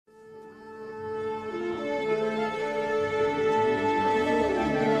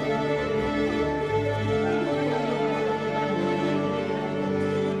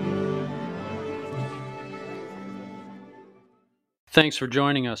Thanks for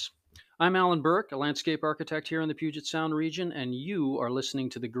joining us. I'm Alan Burke, a landscape architect here in the Puget Sound region, and you are listening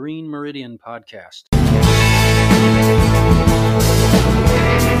to the Green Meridian podcast.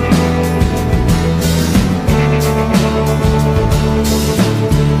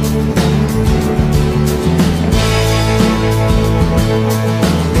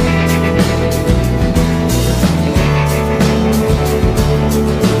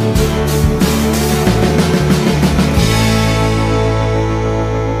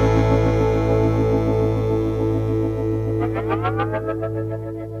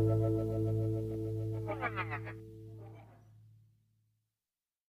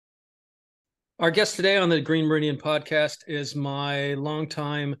 Our guest today on the Green Meridian podcast is my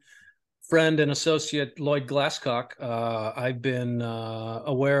longtime friend and associate, Lloyd Glasscock. I've been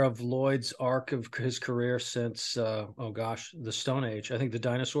aware of Lloyd's arc of his career since, the Stone Age. I think the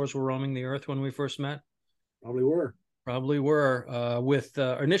dinosaurs were roaming the earth when we first met. Probably were.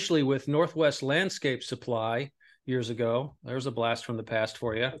 Initially with Northwest Landscape Supply years ago. There's a blast from the past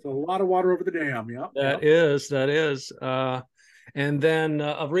for you. That's a lot of water over the dam. Yeah. That is. And then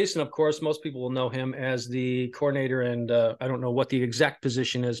of recent, of course, most people will know him as the coordinator, and I don't know what the exact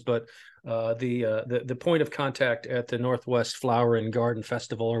position is, but the point of contact at the Northwest Flower and Garden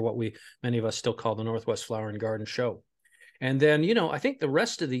Festival, or what many of us still call the Northwest Flower and Garden Show. And then, I think the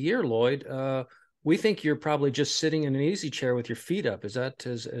rest of the year, Lloyd, we think you're probably just sitting in an easy chair with your feet up. Is that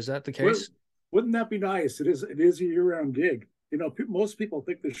the case? Wouldn't that be nice? It is a year-round gig. Most people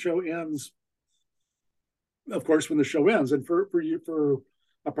think the show ends, of course, when the show ends. And for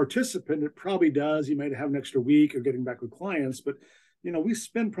a participant, it probably does. You might have an extra week of getting back with clients, but we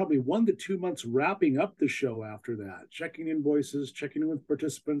spend probably 1 to 2 months wrapping up the show after that, checking invoices, checking in with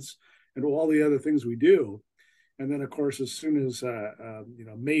participants, and all the other things we do. And then, of course, as soon as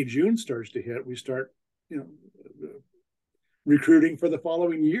May, June starts to hit, we start recruiting for the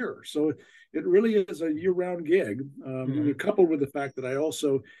following year. So it really is a year-round gig, coupled with the fact that I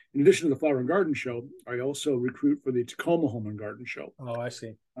also, in addition to the Flower and Garden Show, I also recruit for the Tacoma Home and Garden Show. Oh, I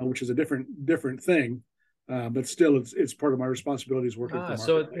see. Which is a different thing, but still, it's part of my responsibilities working for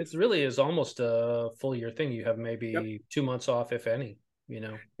so it really is almost a full year thing. You have maybe 2 months off, if any.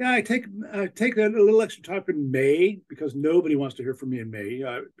 Yeah, I take a little extra time in May because nobody wants to hear from me in May.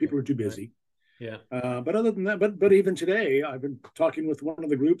 People are too busy. Yeah. But other than that, but even today, I've been talking with one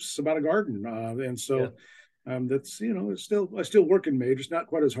of the groups about a garden, and so that's it's I still work in May, just not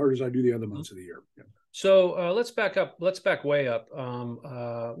quite as hard as I do the other months of the year. Yeah. So let's back up. Let's back way up.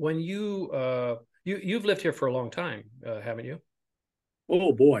 When you've lived here for a long time, haven't you?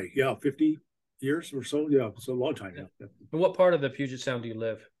 Oh boy, yeah, 50 years or so. Yeah, it's a long time. Yeah. And what part of the Puget Sound do you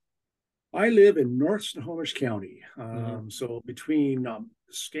live? I live in North Snohomish County, so between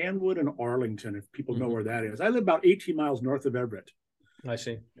Stanwood and Arlington, if people know where that is. I live about 18 miles north of Everett. I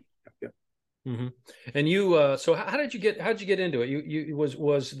see. Yeah. Mm-hmm. And you, so how did you get into it? You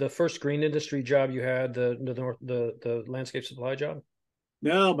was the first green industry job you had the landscape supply job?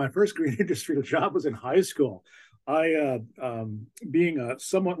 No, my first green industry job was in high school. I, being a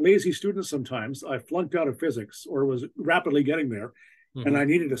somewhat lazy student sometimes, I flunked out of physics, or was rapidly getting there. And I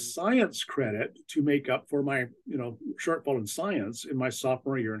needed a science credit to make up for my, shortfall in science in my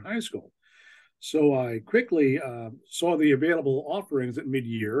sophomore year in high school. So I quickly saw the available offerings at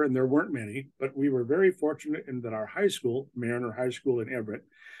mid-year, and there weren't many, but we were very fortunate in that our high school, Mariner High School in Everett,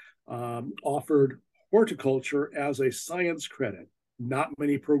 offered horticulture as a science credit. Not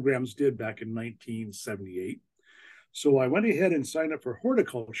many programs did back in 1978. So I went ahead and signed up for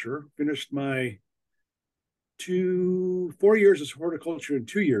horticulture, finished my 4 years as horticulture in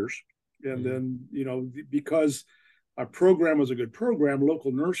 2 years. And then, because our program was a good program,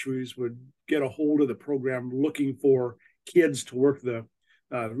 local nurseries would get a hold of the program looking for kids to work the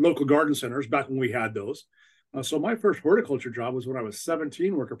local garden centers back when we had those. So my first horticulture job was when I was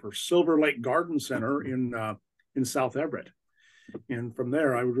 17, working for Silver Lake Garden Center in South Everett. And from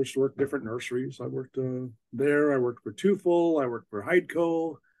there, I would just work different nurseries. I worked there. I worked for Tufel. I worked for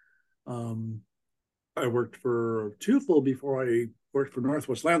Heidco. I worked for Tufel before I worked for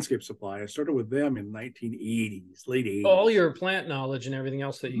Northwest Landscape Supply. I started with them in 1980s, late 80s. All your plant knowledge and everything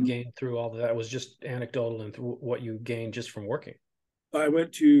else that you gained through all of that was just anecdotal and through what you gained just from working. I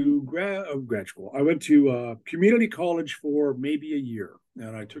went to grad school. I went to community college for maybe a year,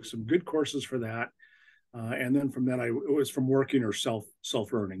 and I took some good courses for that. And then from then, it was from working or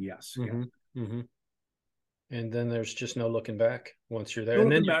self-earning. Yes. And then there's just no looking back once you're there. No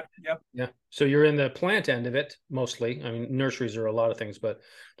and then looking back. Yep. Yeah. So you're in the plant end of it mostly. I mean, nurseries are a lot of things, but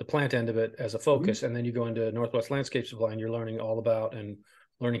the plant end of it as a focus. And then you go into Northwest Landscape Supply and you're learning all about and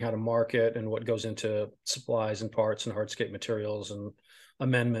learning how to market and what goes into supplies and parts and hardscape materials and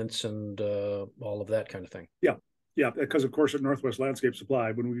amendments and all of that kind of thing. Yeah. Yeah, because of course at Northwest Landscape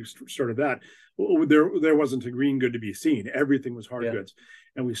Supply, when we started that, there wasn't a green good to be seen. Everything was hard goods.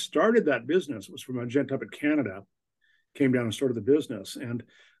 And we started that business. It was from a gent up in Canada, came down and started the business. And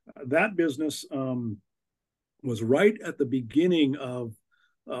that business was right at the beginning of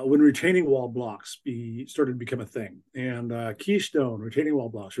when retaining wall blocks started to become a thing. And Keystone retaining wall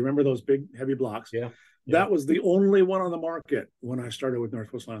blocks, remember those big, heavy blocks? Yeah. That was the only one on the market when I started with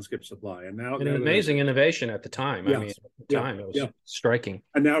Northwest Landscape Supply. And now an amazing innovation at the time. Yes. I mean, at the time it was striking.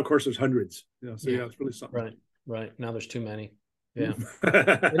 And now, of course, there's hundreds. So it's really something. Right. Now there's too many. Yeah.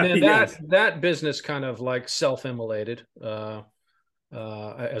 And then that business kind of like self-immolated,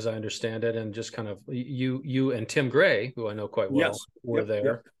 as I understand it, and just kind of you and Tim Gray, who I know quite well, were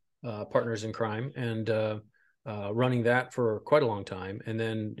there, partners in crime, and running that for quite a long time. And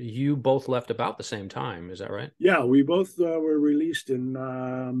then you both left about the same time. Is that right? Yeah, we both were released in,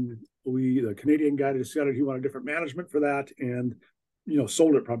 the Canadian guy decided he wanted different management for that, and,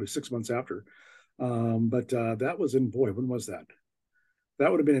 sold it probably 6 months after. But that was when was that? That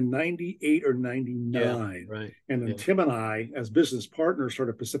would have been in 98 or 99. Yeah, right. And then Tim and I, as business partners,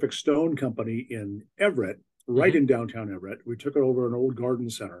 started Pacific Stone Company in Everett, right in downtown Everett. We took it over an old garden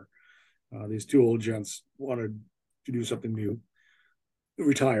center. These two old gents wanted to do something new,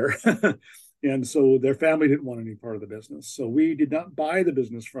 retire. And so their family didn't want any part of the business. So we did not buy the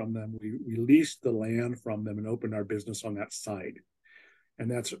business from them. We leased the land from them and opened our business on that side. And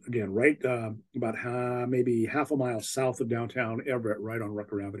that's, again, right about maybe half a mile south of downtown Everett, right on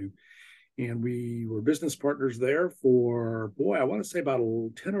Rucker Avenue. And we were business partners there for, I want to say about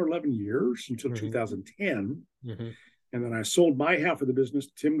 10 or 11 years until 2010. And then I sold my half of the business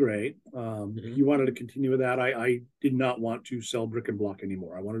to Tim Gray. He wanted to continue with that. I did not want to sell brick and block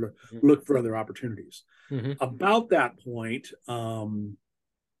anymore. I wanted to look for other opportunities. About that point, Dwayne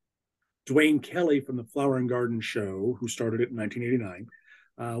Kelly from the Flower and Garden Show, who started it in 1989,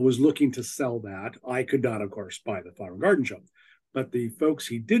 was looking to sell that. I could not, of course, buy the Flower and Garden Show. But the folks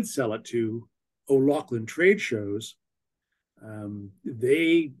he did sell it to, O'Loughlin Trade Shows,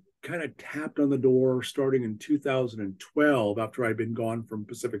 they kind of tapped on the door starting in 2012 after I'd been gone from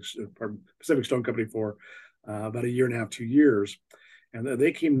Pacific Stone Company for about 1.5 years, 2 years. And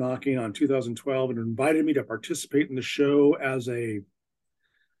they came knocking on 2012 and invited me to participate in the show as in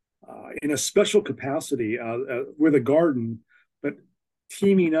a special capacity with a garden, but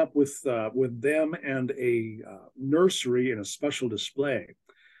teaming up with them and a nursery in a special display.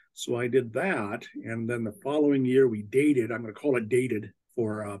 So I did that. And then the following year we dated. I'm going to call it dated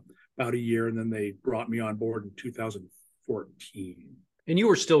for about 1 year. And then they brought me on board in 2014. And you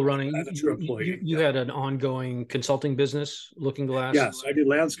were still running. As a true employee. You had an ongoing consulting business, Looking Glass? Yes, I did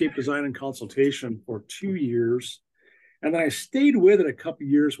landscape design and consultation for 2 years. And I stayed with it a couple of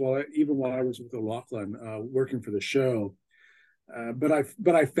years while I was with O'Loughlin working for the show. But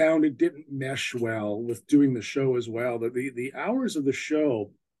I found it didn't mesh well with doing the show as well. That the hours of the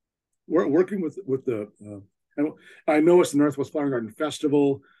show, working with the, I know it's the Northwest Flower Garden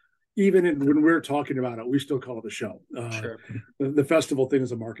Festival. Even when we're talking about it, we still call it the show. Sure. The festival thing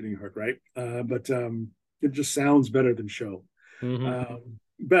is a marketing hook, right? But it just sounds better than show.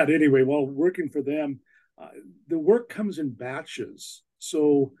 But anyway, while working for them, the work comes in batches.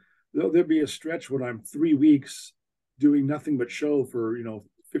 So there'll be a stretch when I'm 3 weeks doing nothing but show for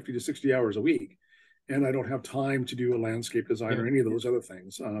 50 to 60 hours a week, and I don't have time to do a landscape design or any of those other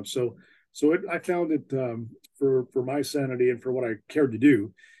things. I found it for my sanity and for what I cared to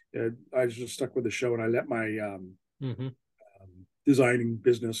do, I was just stuck with the show, and I let my designing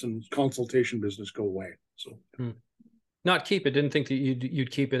business and consultation business go away. So. Not keep it. Didn't think that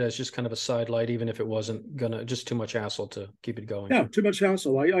you'd keep it as just kind of a sidelight, even if it wasn't just too much hassle to keep it going. Yeah, too much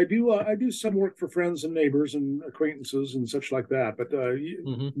hassle. I do some work for friends and neighbors and acquaintances and such like that, but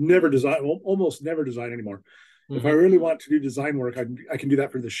never design. Almost never design anymore. If I really want to do design work, I can do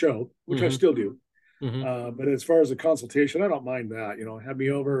that for the show, which I still do. But as far as the consultation, I don't mind that. Have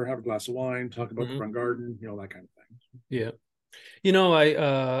me over, have a glass of wine, talk about the front garden, that kind of thing. Yeah.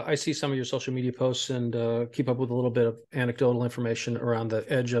 I see some of your social media posts and keep up with a little bit of anecdotal information around the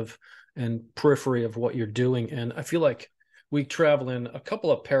edge of and periphery of what you're doing. And I feel like we travel in a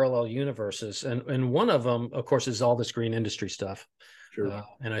couple of parallel universes. And one of them, of course, is all this green industry stuff. Sure.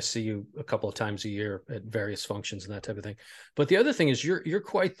 And I see you a couple of times a year at various functions and that type of thing. But the other thing is you're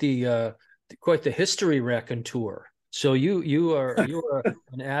quite the history raconteur. So you are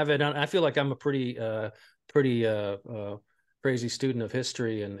an avid. I feel like I'm a pretty crazy student of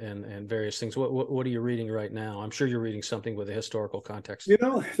history and various things. What are you reading right now? I'm sure you're reading something with a historical context. You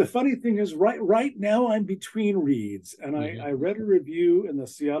know, the funny thing is, right now I'm between reads, and Mm-hmm. I read a review in the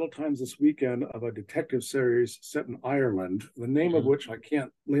Seattle Times this weekend of a detective series set in Ireland, the name of Mm-hmm. which I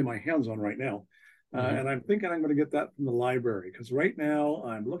can't lay my hands on right now. Mm-hmm. And I'm thinking I'm going to get that from the library, because right now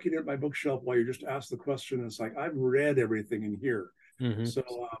I'm looking at my bookshelf while you just asked the question. And it's like I've read everything in here, Mm-hmm. so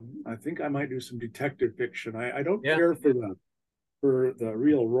I think I might do some detective fiction. I don't Yeah. care for the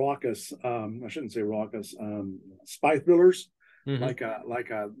real raucous, I shouldn't say raucous, spy thrillers,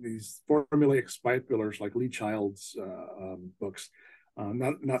 Mm-hmm. these formulaic spy thrillers like Lee Child's books.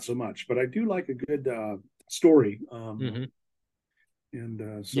 Not so much, but I do like a good story. Mm-hmm. And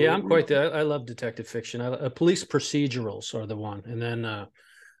Yeah, so I'm quite the. I love detective fiction. Police procedurals are the one, and then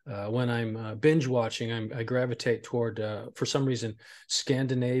when I'm binge watching, I gravitate toward, for some reason,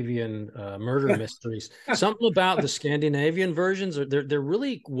 Scandinavian murder mysteries. Something about the Scandinavian versions are they're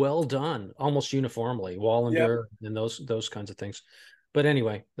really well done, almost uniformly. yeah, Wallander and those kinds of things. But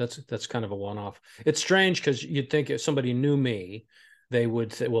anyway, that's kind of a one-off. It's strange because you'd think if somebody knew me, they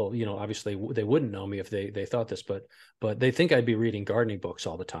would say, well, obviously they wouldn't know me if they thought this, but they think I'd be reading gardening books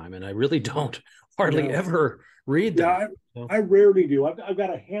all the time, and I really don't hardly no, ever read yeah, them. So, I rarely do. I've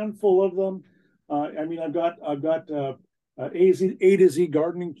got a handful of them. I mean, I've got A to Z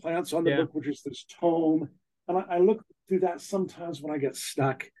gardening plants on the yeah, book, which is this tome, and I look through that sometimes when I get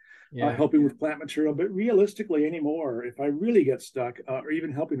stuck, yeah. helping with plant material. But realistically, anymore, if I really get stuck, or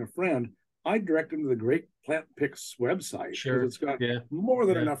even helping a friend, I direct them to the Great Plant Picks website, because Sure. it's got Yeah. more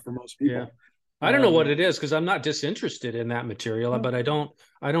than Yeah. enough for most Yeah. people. I don't know what Um, it is because I'm not disinterested in that material, no, but I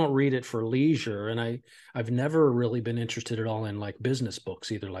don't read it for leisure, and I've never really been interested at all in like business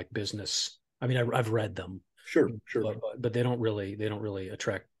books either, like business. I mean, I've read them, sure, sure. but they don't really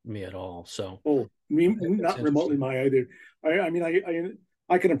attract me at all. So Oh, me it's not remotely interesting. my either. I mean,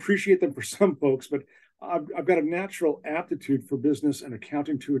 I can appreciate them for some folks, but I've got a natural aptitude for business and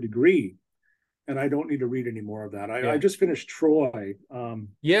accounting to a degree, and I don't need to read any more of that. I Yeah. just finished Troy,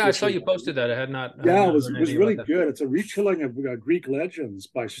 Yeah, I which saw is you posted that. I had yeah, not it heard was anything about really that. good. It's a retelling of Greek legends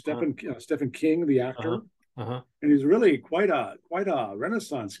by Uh-huh. Stephen King, the Uh-huh. actor, Uh-huh. and he's really quite a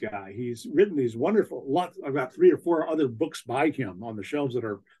Renaissance guy. He's written these wonderful lots. I've got 3 or 4 other books by him on the shelves that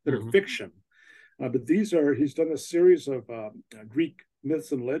are Hmm. fiction. But he's done a series of Greek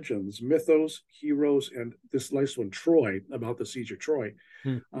myths and legends, mythos, heroes, and this last one, Troy, about the siege of Troy.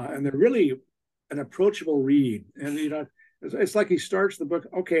 Hmm. And they're really an approachable read. And, it's like he starts the book,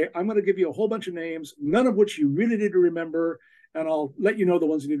 okay, I'm going to give you a whole bunch of names, none of which you really need to remember. And I'll let you know the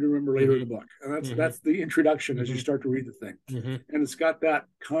ones you need to remember later in Hmm. the book. And Hmm. that's the introduction as you Hmm. start to read the thing. Hmm. And it's got that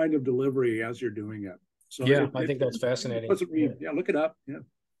kind of delivery as you're doing it. So Yeah, I it's think that's a fascinating. pleasant Yeah. read. Yeah, look it up. Yeah.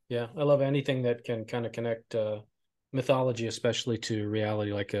 Yeah, I love anything that can kind of connect mythology, especially to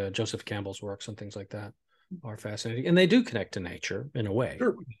reality, like Joseph Campbell's works and things like that are fascinating. And they do connect to nature in a way,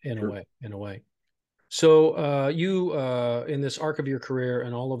 Sure. in a Sure. way, in a way. So you, in this arc of your career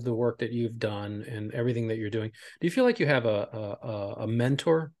and all of the work that you've done and everything that you're doing, do you feel like you have a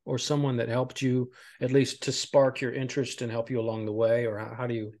mentor or someone that helped you at least to spark your interest and help you along the way? Or how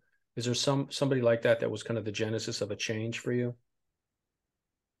do you, is there somebody like that was kind of the genesis of a change for you?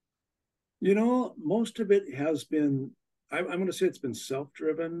 Most of it has been, I'm going to say it's been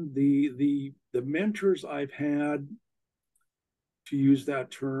self-driven. The mentors I've had, to use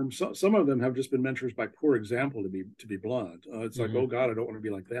that term, some of them have just been mentors by poor example, to be blunt. It's like, Hmm. oh God, I don't want to be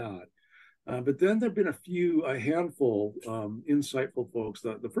like that. But then there've been a handful, insightful folks.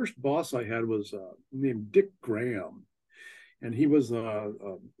 The first boss I had was named Dick Graham, and he was a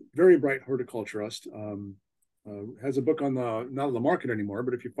very bright horticulturist. Has a book not on the market anymore,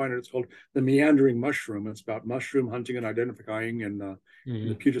 but if you find it, it's called The Meandering Mushroom. It's about mushroom hunting and identifying in the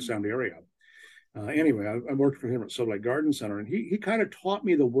Hmm. Puget Sound area. Anyway, I worked for him at Silver Lake Garden Center, and he kind of taught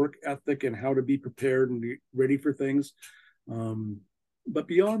me the work ethic and how to be prepared and be ready for things. Um, but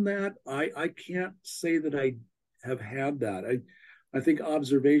beyond that, I can't say that I have had that. I think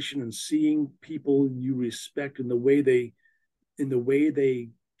observation and seeing people you respect in the way they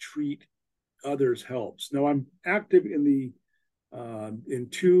treat others helps. Now I'm active in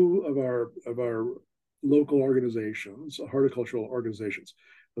 2 of our local organizations, horticultural organizations,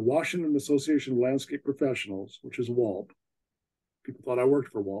 the Washington Association of Landscape Professionals, which is WALP. People thought I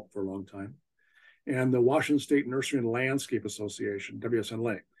worked for WALP for a long time, and the Washington State Nursery and Landscape Association,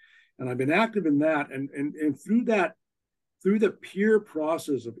 WSNLA. And I've been active in that, and through the peer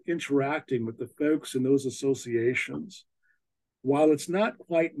process of interacting with the folks in those associations, while it's not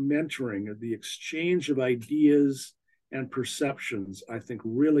quite mentoring, the exchange of ideas and perceptions, I think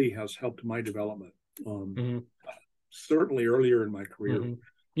really has helped my development. Hmm. certainly earlier in my career. Mm-hmm.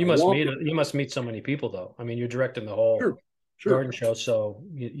 While You must meet so many people though. I mean, you're directing the whole sure, garden show, so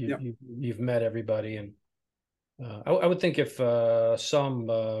yeah, you've met everybody. And I would think if some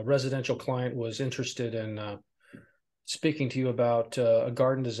residential client was interested in speaking to you about a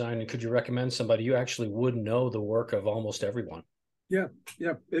garden design, and could you recommend somebody, you actually would know the work of almost everyone. yeah,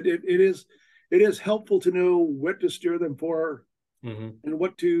 yeah. It is helpful to know what to steer them for, and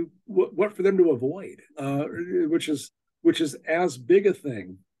what for them to avoid, which is as big a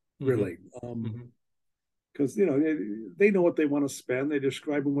thing, really. Because they know what they want to spend. They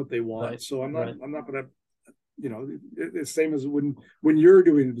describe them what they want. Right, So right. I'm not going to, it's the same as when you're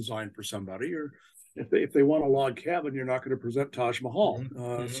doing a design for somebody, or if they want a log cabin, you're not going to present Taj Mahal.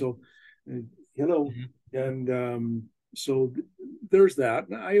 So, and so there's that.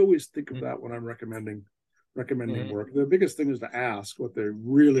 And I always think of that when I'm recommending work. The biggest thing is to ask what they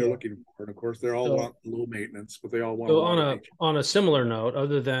really are looking for. And of course, they all want low maintenance, but they all want a lot of nature. On a similar note,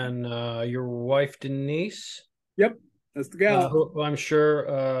 other than your wife Denise, yep, that's the gal. Who I'm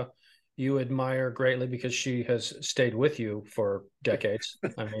sure you admire greatly because she has stayed with you for decades.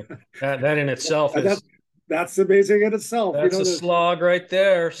 I mean, that in itself is that's amazing in itself. That's a slog right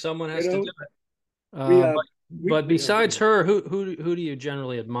there. Someone has to do it. But besides her, who do you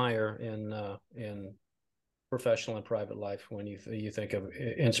generally admire in professional and private life when you think of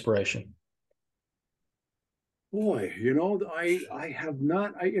inspiration? Boy, I have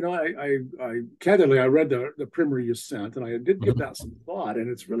not. I candidly, I read the primer you sent, and I did give that some thought, and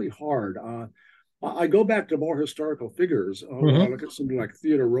it's really hard. I go back to more historical figures. When I look at somebody like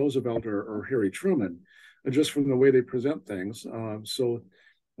Theodore Roosevelt or Harry Truman, just from the way they present things.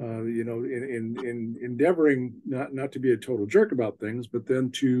 In endeavoring not to be a total jerk about things, but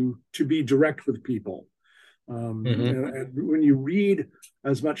then to be direct with people. And when you read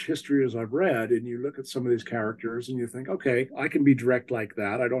as much history as I've read, and you look at some of these characters, and you think, okay, I can be direct like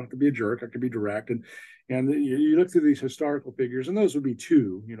that. I don't have to be a jerk. I can be direct. And you look through these historical figures, and those would be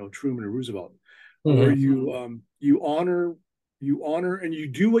two, Truman and Roosevelt, where you honor and you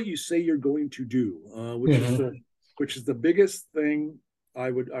do what you say you're going to do, which is the biggest thing I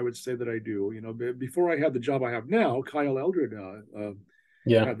would say that I do. Before I had the job I have now, Kyle Eldred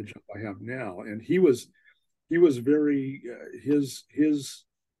had the job I have now, and he was very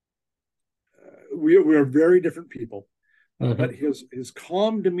we are very different people, but his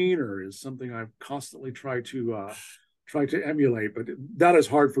calm demeanor is something I've constantly tried to emulate, but that is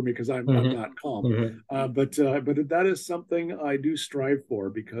hard for me because I'm not calm. But that is something I do strive for,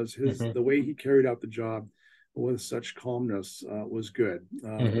 because the way he carried out the job with such calmness was good.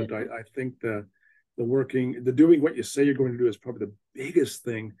 But I think the doing what you say you're going to do is probably the biggest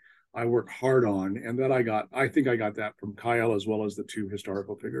thing I work hard on, and that I think I got that from Kyle as well as the two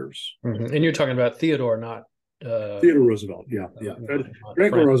historical figures. And you're talking about Theodore, not Theodore Roosevelt. Yeah.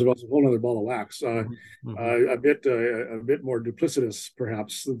 Franklin Roosevelt's a whole other ball of wax. A bit more duplicitous,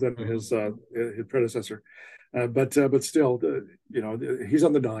 perhaps, than his predecessor. But still, he's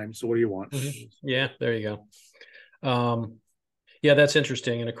on the dime. So what do you want? Yeah, there you go. Yeah, that's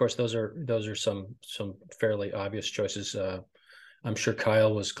interesting. And of course, those are some fairly obvious choices. I'm sure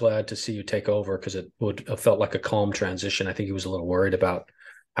Kyle was glad to see you take over, because it would have felt like a calm transition. I think he was a little worried about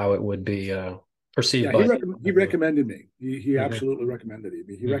how it would be perceived. Yeah, he recommended me. He absolutely recommended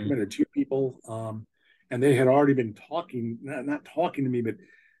me. He recommended two people, and they had already been not talking to me, but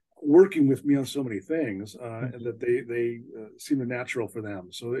working with me on so many things that they seemed natural for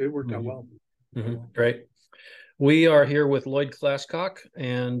them. So it worked out well. Great. We are here with Lloyd Glasscock,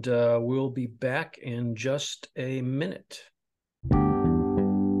 and we'll be back in just a minute.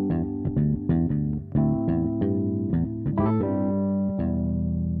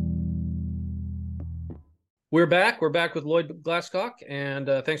 We're back with Lloyd Glasscock, and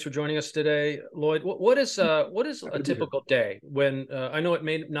thanks for joining us today, Lloyd. What is a typical day when I know it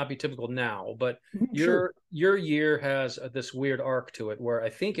may not be typical now, but your year has this weird arc to it, where I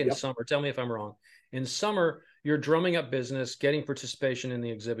think in summer, tell me if I'm wrong, in summer you're drumming up business, getting participation in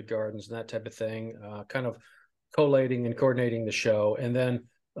the exhibit gardens and that type of thing, kind of collating and coordinating the show, and then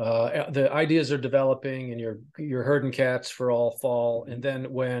the ideas are developing, and you're herding cats for all fall, and then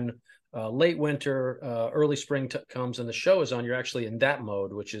when late winter, early spring comes and the show is on, you're actually in that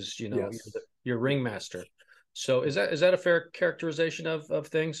mode, which is your ringmaster. So is that a fair characterization of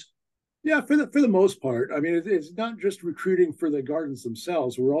things? Yeah, for the most part. I mean, it's not just recruiting for the gardens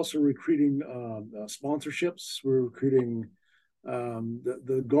themselves. We're also recruiting sponsorships. We're recruiting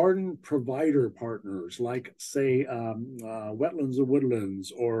the garden provider partners, like say Wetlands and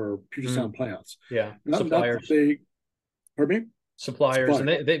Woodlands or Puget Sound Plants. Yeah, suppliers. Pardon me? suppliers, and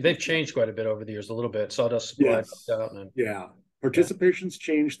Supplier. they've changed quite a bit over the years, a little bit. Sawdust Supply Yes. dropped out, and Yeah. yeah. Participation's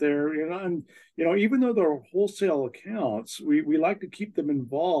changed there, and even though they're wholesale accounts, we like to keep them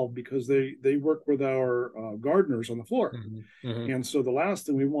involved because they work with our gardeners on the floor. Mm-hmm. Mm-hmm. And so the last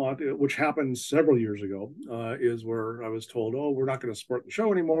thing we want, which happened several years ago, is where I was told, "Oh, we're not going to support the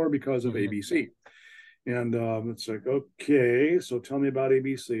show anymore because of Mm-hmm. ABC." And it's like, okay, so tell me about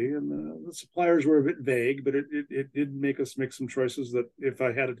ABC. And the suppliers were a bit vague, but it did make us make some choices that if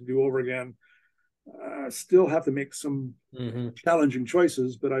I had it to do over again, still have to make some Mm-hmm. challenging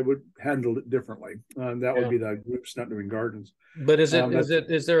choices, but I would handle it differently. And that would Yeah. be the groups not doing gardens. But But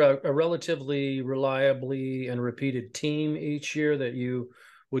is there a relatively reliably and repeated team each year that you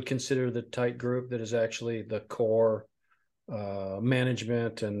would consider the tight group that is actually the core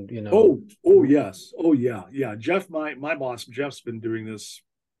management and oh yes, oh yeah. Jeff, my boss, Jeff's been doing this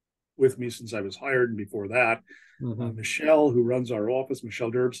with me since I was hired, and before that, Mm-hmm. Michelle, who runs our office,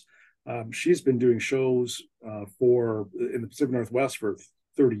 Michelle Derbs, she's been doing shows for in the Pacific Northwest for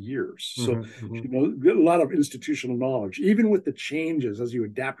 30 years. So Mm-hmm. Mm-hmm. she knows a lot of institutional knowledge, even with the changes as you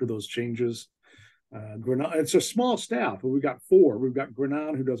adapt to those changes. It's a small staff, but we've got four. We've got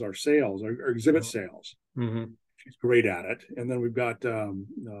Grenan, who does our sales, our exhibit sales. Mm-hmm. She's great at it. And then we've got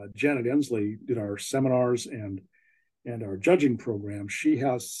Janet Ensley did our seminars and our judging program. She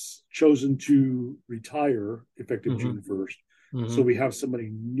has chosen to retire effective Mm-hmm. June 1st. So Mm-hmm. we have somebody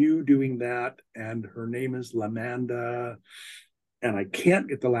new doing that, and her name is Lamanda, and I can't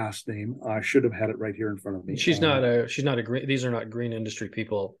get the last name. I should have had it right here in front of me. She's not a green. These are not green industry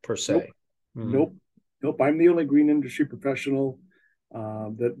people per Nope, se. Mm-hmm. nope. I'm the only green industry professional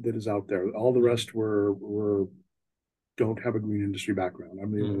that is out there. All the Mm-hmm. rest were don't have a green industry background.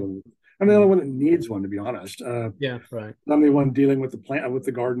 I'm the only Mm-hmm. one. I'm the only one that needs one, to be honest. Yeah, right. I'm the one dealing with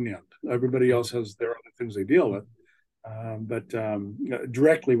the garden end. Everybody else has their other things they deal with. But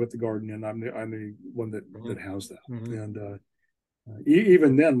directly with the garden end, I'm the one that has that. Mm-hmm. And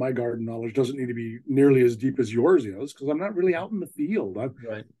even then, my garden knowledge doesn't need to be nearly as deep as yours is, because I'm not really out in the field.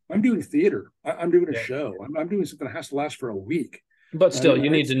 Right. I'm doing theater. I'm doing a Yeah. show. I'm doing something that has to last for a week. But still, And you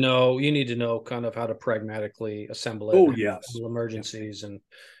need to know kind of how to pragmatically assemble it, oh and yes, handle emergencies, and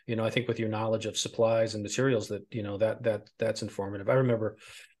I think with your knowledge of supplies and materials that that's informative. I remember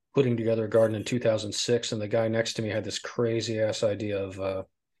putting together a garden in 2006, and the guy next to me had this crazy ass idea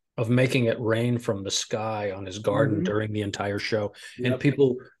of making it rain from the sky on his garden mm-hmm. during the entire show, and Yep.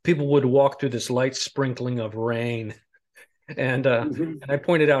 people would walk through this light sprinkling of rain. And Mm-hmm. I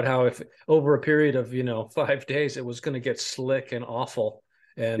pointed out how if over a period of 5 days it was going to get slick and awful,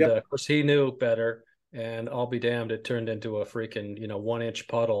 and Yep. of course he knew better. And I'll be damned, it turned into a freaking 1 inch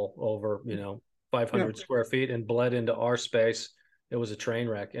puddle over 500 Yeah. square feet and bled into our space. It was a train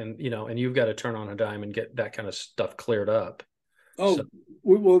wreck, and and you've got to turn on a dime and get that kind of stuff cleared up. Oh, So,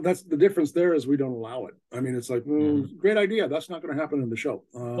 well, that's the difference there is we don't allow it. I mean, it's like, mm-hmm. great idea. That's not going to happen in the show.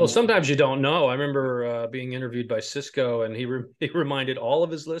 Well, sometimes you don't know. I remember being interviewed by Cisco, and he reminded all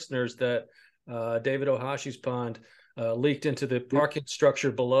of his listeners that David Ohashi's pond leaked into the parking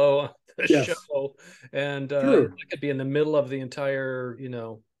structure below the yes. show, and Sure. it could be in the middle of the entire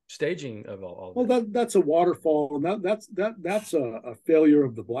staging of all. Well, that's a waterfall, and that's a failure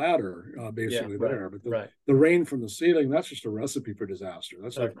of the bladder, basically. Yeah, there. But right. the rain from the ceiling, that's just a recipe for disaster.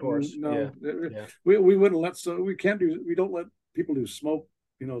 That's Of like, course, no, yeah. we wouldn't let we don't let people do smoke.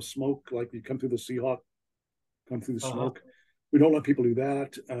 Smoke like you come through the Seahawk, come through the smoke. We don't let people do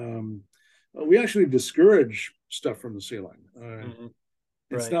that. We actually discourage stuff from the ceiling. Mm-hmm.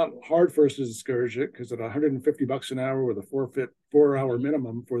 It's not hard for us to discourage it, because at $150 an hour with a 4-hour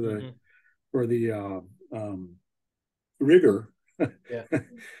minimum for the rigor,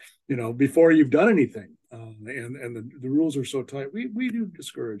 before you've done anything, and the rules are so tight, we do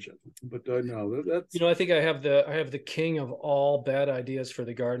discourage it. But no, that's I think I have the king of all bad ideas for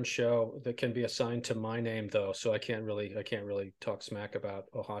the garden show that can be assigned to my name, though, so I can't really talk smack about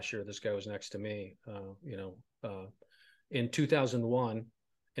Ohashi or this guy who's next to me. In 2001,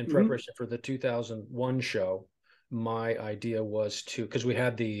 in preparation for the 2001 show, my idea was because we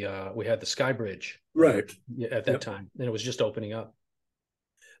had the Sky Bridge right at that time, and it was just opening up.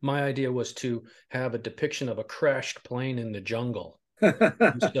 My idea was to have a depiction of a crashed plane in the jungle.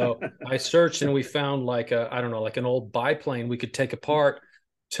 So I searched, and we found like an old biplane we could take apart,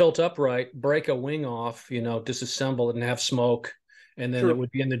 tilt upright, break a wing off, disassemble it, and have smoke. And then it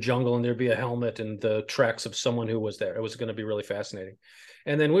would be in the jungle, and there'd be a helmet and the tracks of someone who was there. It was going to be really fascinating.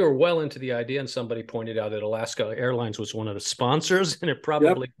 And then we were well into the idea, and somebody pointed out that Alaska Airlines was one of the sponsors, and it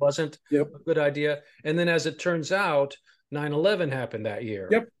probably wasn't a good idea. And then, as it turns out, 9/11 happened that year.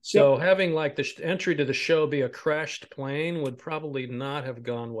 Yep. So having like the entry to the show be a crashed plane would probably not have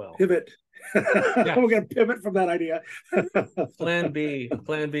gone well. Pivot. Yeah. We're going to pivot from that idea. Plan B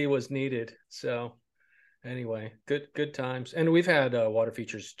was needed. So anyway, good times. And we've had water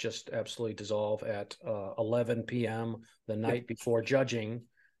features just absolutely dissolve at 11 p.m. the night before judging,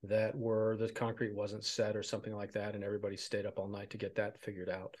 that were the concrete wasn't set or something like that, and everybody stayed up all night to get that figured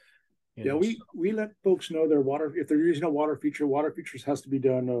out. We let folks know their water, if they're using a water features has to be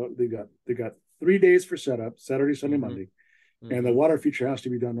done. They got 3 days for setup: Saturday, Sunday, Monday, and the water feature has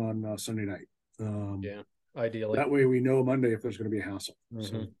to be done on Sunday night. Ideally. That way we know Monday if there's going to be a hassle.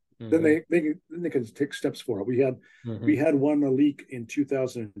 So then they can take steps for it. We had one leak in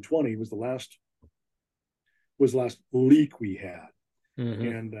 2020. Was the last leak we had,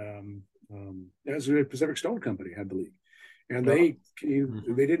 and as a Pacific Stone Company had the leak, and they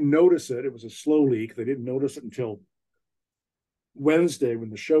didn't notice it. It was a slow leak. They didn't notice it until Wednesday when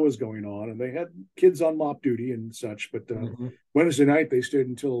the show was going on, and they had kids on mop duty and such. But Wednesday night they stayed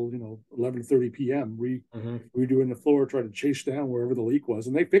until 11:30 p.m. redoing the floor, trying to chase down wherever the leak was,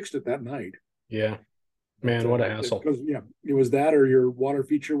 and they fixed it that night. Yeah, man, what a hassle! Because it was that, or your water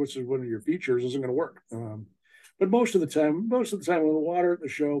feature, which is one of your features, isn't going to work. But most of the time, when the water at the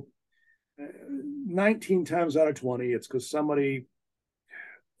show, 19 times out of 20, it's because somebody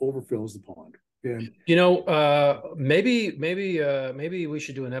overfills the pond. And maybe we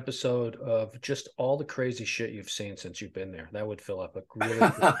should do an episode of just all the crazy shit you've seen since you've been there. That would fill up a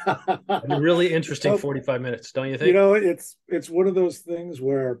really interesting 45 minutes, don't you think? It's one of those things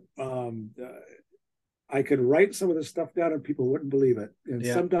where I could write some of this stuff down and people wouldn't believe it. And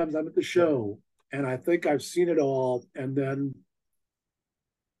sometimes I'm at the show and I think I've seen it all, and then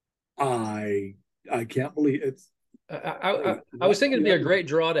I can't believe it. I was thinking it'd be a great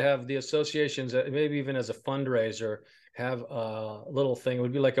draw to have the associations, maybe even as a fundraiser, have a little thing. It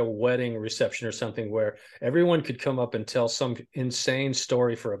would be like a wedding reception or something where everyone could come up and tell some insane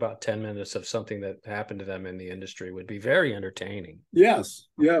story for about 10 minutes of something that happened to them in the industry. It would be very entertaining. Yes.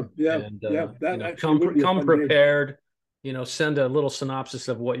 Yeah. And, come prepared, send a little synopsis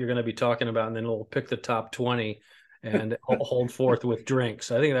of what you're going to be talking about, and then we'll pick the top 20 and hold forth with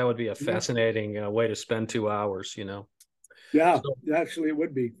drinks. I think that would be a fascinating way to spend 2 hours, Yeah, actually it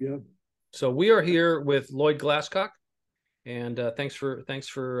would be. Yeah. So we are here with Lloyd Glasscock, and thanks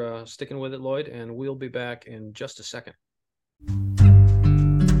for sticking with it, Lloyd, and we'll be back in just a second.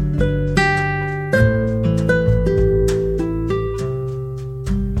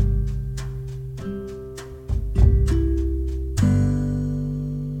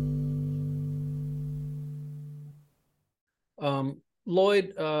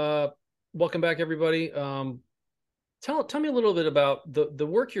 Lloyd, welcome back, everybody. Tell me a little bit about the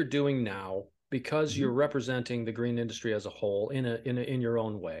work you're doing now, because you're representing the green industry as a whole in your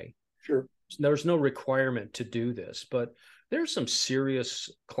own way. Sure. There's no requirement to do this, but there's some serious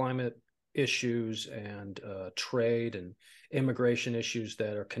climate issues and trade and immigration issues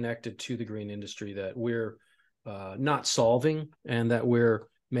that are connected to the green industry that we're not solving, and that we're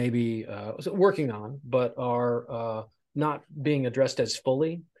maybe working on, but are not being addressed as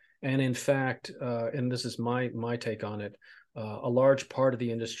fully. And in fact, and this is my take on it, a large part of the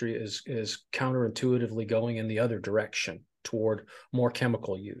industry is counterintuitively going in the other direction, toward more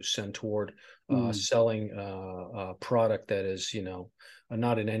chemical use and toward selling a product that is,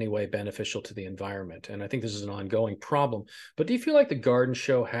 not in any way beneficial to the environment. And I think this is an ongoing problem. But do you feel like the Garden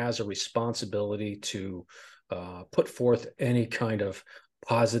Show has a responsibility to put forth any kind of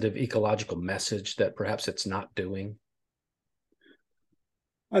positive ecological message that perhaps it's not doing?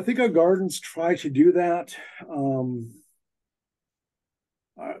 I think our gardens try to do that. One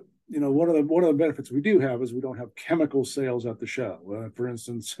of the benefits we do have is we don't have chemical sales at the show. For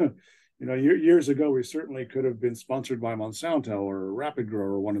instance, years ago we certainly could have been sponsored by Monsanto or Rapid Grow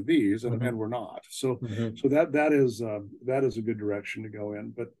or one of these, and we're not. So that is a good direction to go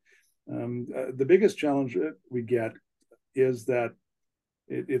in. But the biggest challenge that we get is that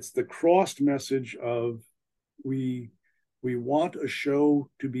it's the crossed message of we want a show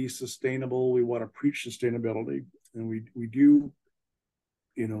to be sustainable. We want to preach sustainability, and we do,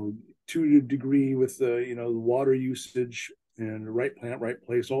 to a degree with the water usage and the right plant, right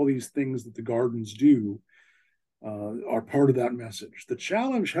place. All these things that the gardens do are part of that message. The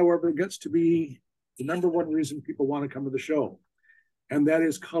challenge, however, gets to be the number one reason people want to come to the show, and that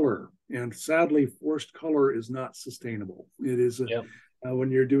is color. And sadly, forced color is not sustainable. It is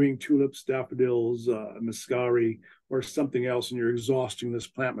when you're doing tulips, daffodils, muscari, or something else, and you're exhausting this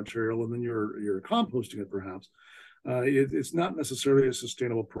plant material, and then you're composting it perhaps, it's not necessarily a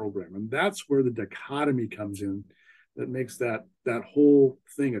sustainable program. And that's where the dichotomy comes in, that makes that whole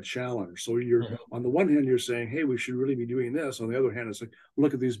thing a challenge. So you're on the one hand, you're saying, hey, we should really be doing this. On the other hand, it's like,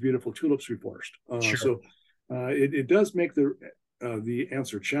 look at these beautiful tulips we forced. It does make the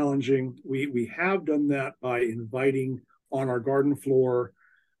answer challenging. We have done that by inviting on our garden floor.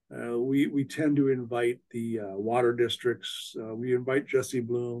 We tend to invite the water districts. We invite Jesse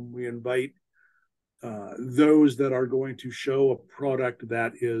Bloom. We invite those that are going to show a product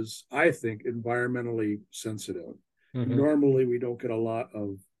that is, I think, environmentally sensitive. Normally, we don't get a lot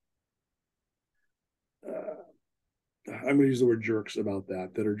of, I'm going to use the word jerks about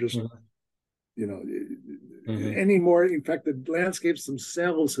that are just, you know, anymore. In fact, the landscapes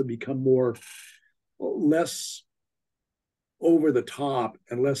themselves have become less over the top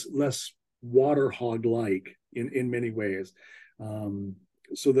and less water hog like in many ways.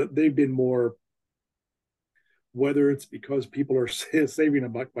 So that they've been more, whether it's because people are saving a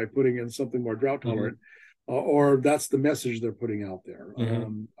buck by putting in something more drought tolerant, or that's the message they're putting out there.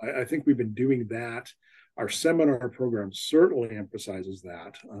 I think we've been doing that. Our seminar program certainly emphasizes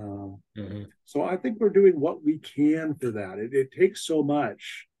that. So I think we're doing what we can for that. It takes so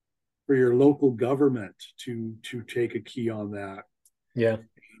much for your local government to take a key on that. Yeah.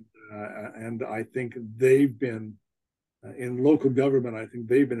 And I think they've been, in local government, I think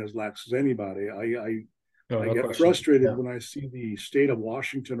they've been as lax as anybody. I get frustrated when I see the state of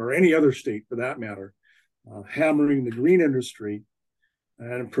Washington, or any other state for that matter, hammering the green industry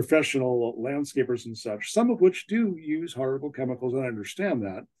and professional landscapers and such, some of which do use harmful chemicals, and I understand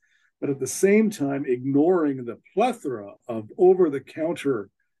that, but at the same time ignoring the plethora of over-the-counter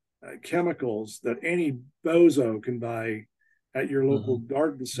chemicals that any bozo can buy at your local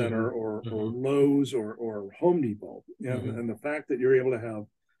garden center or Lowe's or Home Depot. And the fact that you're able to have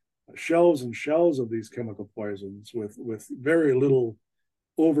shelves and shelves of these chemical poisons with very little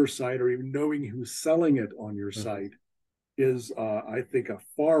oversight or even knowing who's selling it on your site is, I think, a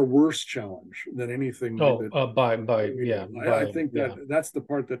far worse challenge than anything. I think that's the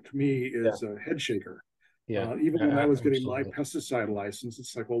part that to me is a head shaker. Even when I was getting my pesticide license,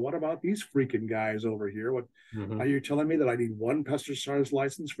 it's like, well, what about these freaking guys over here? What are you telling me that I need one pesticide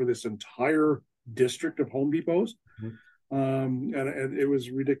license for this entire district of Home Depots? And it was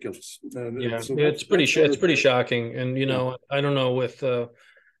ridiculous. So it's pretty shocking. And I don't know with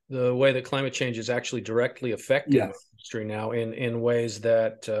the way that climate change is actually directly affecting the industry now in ways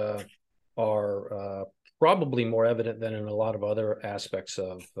that are probably more evident than in a lot of other aspects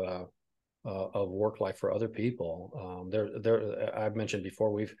of work life for other people. I've mentioned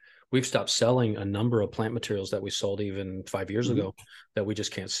before, we've stopped selling a number of plant materials that we sold even 5 years ago that we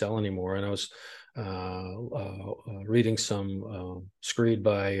just can't sell anymore. And I was reading some screed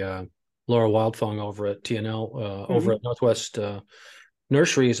by Laura Wildfong over at TNL over at Northwest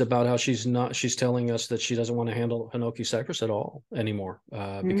Nurseries about how she's telling us that she doesn't want to handle Hinoki cypress at all anymore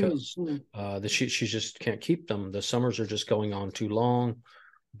because she just can't keep them. The summers are just going on too long.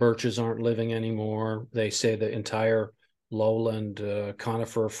 Birches aren't living anymore. They say the entire lowland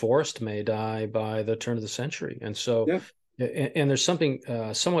conifer forest may die by the turn of the century. And so, and there's something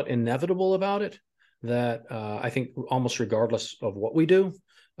somewhat inevitable about it that I think almost regardless of what we do,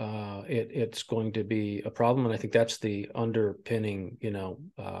 it's going to be a problem. And I think that's the underpinning,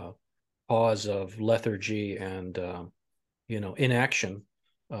 cause of lethargy and, inaction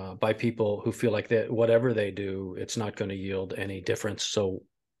by people who feel like that whatever they do, it's not going to yield any difference. So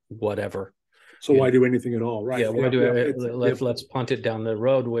whatever. So why do anything at all? Right. Let's punt it down the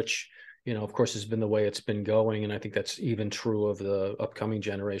road, which, of course, has been the way it's been going. And I think that's even true of the upcoming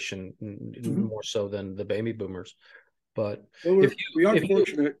generation, more so than the baby boomers. But we are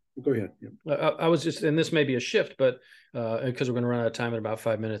fortunate. Go ahead. I was just, and this may be a shift, but because we're going to run out of time in about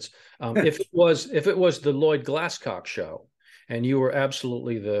 5 minutes. If it was the Lloyd Glasscock show, and you were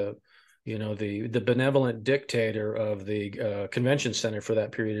absolutely the benevolent dictator of the convention center for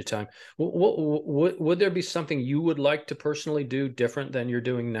that period of time, would there be something you would like to personally do different than you're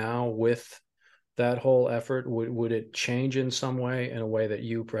doing now with that whole effort? Would it change in some way, in a way that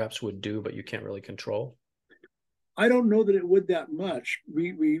you perhaps would do, but you can't really control? I don't know that it would that much.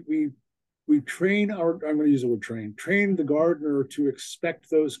 We train I'm going to use the word train the gardener to expect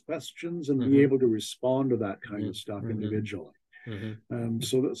those questions and be able to respond to that kind of stuff individually.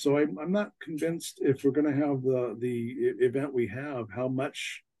 So I'm not convinced, if we're going to have the event we have, how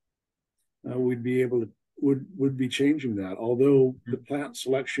much we'd be able to would be changing that. Although the plant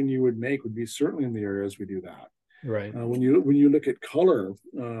selection you would make would be certainly in the areas we do that. Right. When you look at color,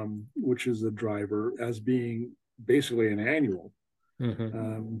 which is the driver, as being basically an annual,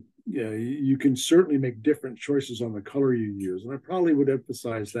 you can certainly make different choices on the color you use, and I probably would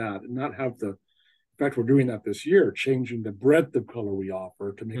emphasize that and not have if fact, we're doing that this year, changing the breadth of color we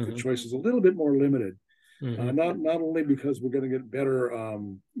offer to make the choices a little bit more limited. Not only because we're going to get better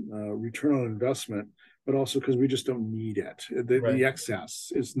return on investment, but also because we just don't need it. The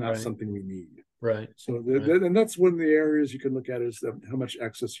excess is not something we need. Right. So, and that's one of the areas you can look at is how much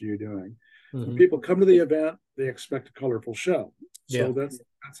excess are you doing. When people come to the event, they expect a colorful show. So that's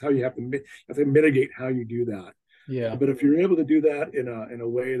how you have to mitigate how you do that. Yeah. But if you're able to do that in a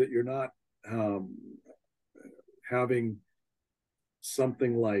way that you're not having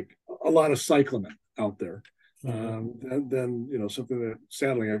something like a lot of cyclamen out there, then something that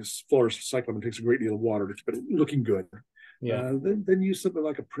sadly a florist cyclamen takes a great deal of water to keep it looking good. Then use something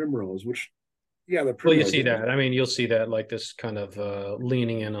like a primrose, which the primrose. Well, you see that. I mean, you'll see that like this kind of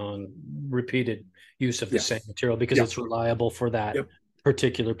leaning in on repeated use of the same material because it's reliable for that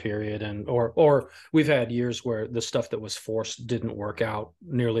particular period. And or we've had years where the stuff that was forced didn't work out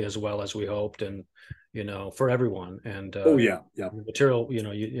nearly as well as we hoped, and for everyone. And the material,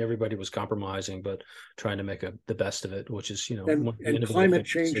 everybody was compromising, but trying to make the best of it, which is and climate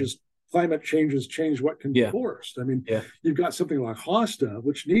changes change what can be forced. I mean, you've got something like hosta,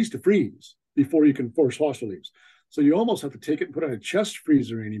 which needs to freeze before you can force hosta leaves. So you almost have to take it and put it in a chest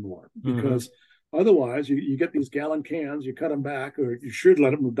freezer anymore, because otherwise you get these gallon cans, you cut them back, or you should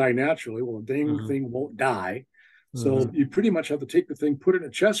let them die naturally. Well, the dang thing won't die. So you pretty much have to take the thing, put it in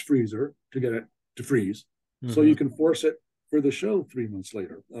a chest freezer to get it to freeze, so you can force it for the show 3 months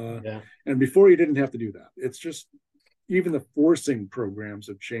later. And before you didn't have to do that. It's just even the forcing programs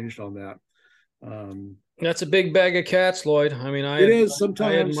have changed on that. That's a big bag of cats, Lloyd. I mean, it is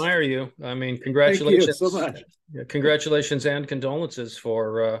sometimes. I admire you. I mean, congratulations. Thank you so much. Congratulations and condolences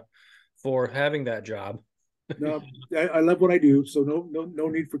for having that job. No, I love what I do, so no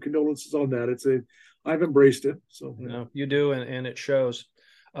need for condolences on that. I've embraced it. So no, you do, and it shows.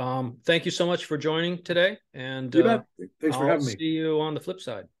 Thank you so much for joining today, and thanks for having me. See you on the flip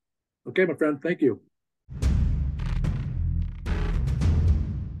side. Okay, my friend. Thank you.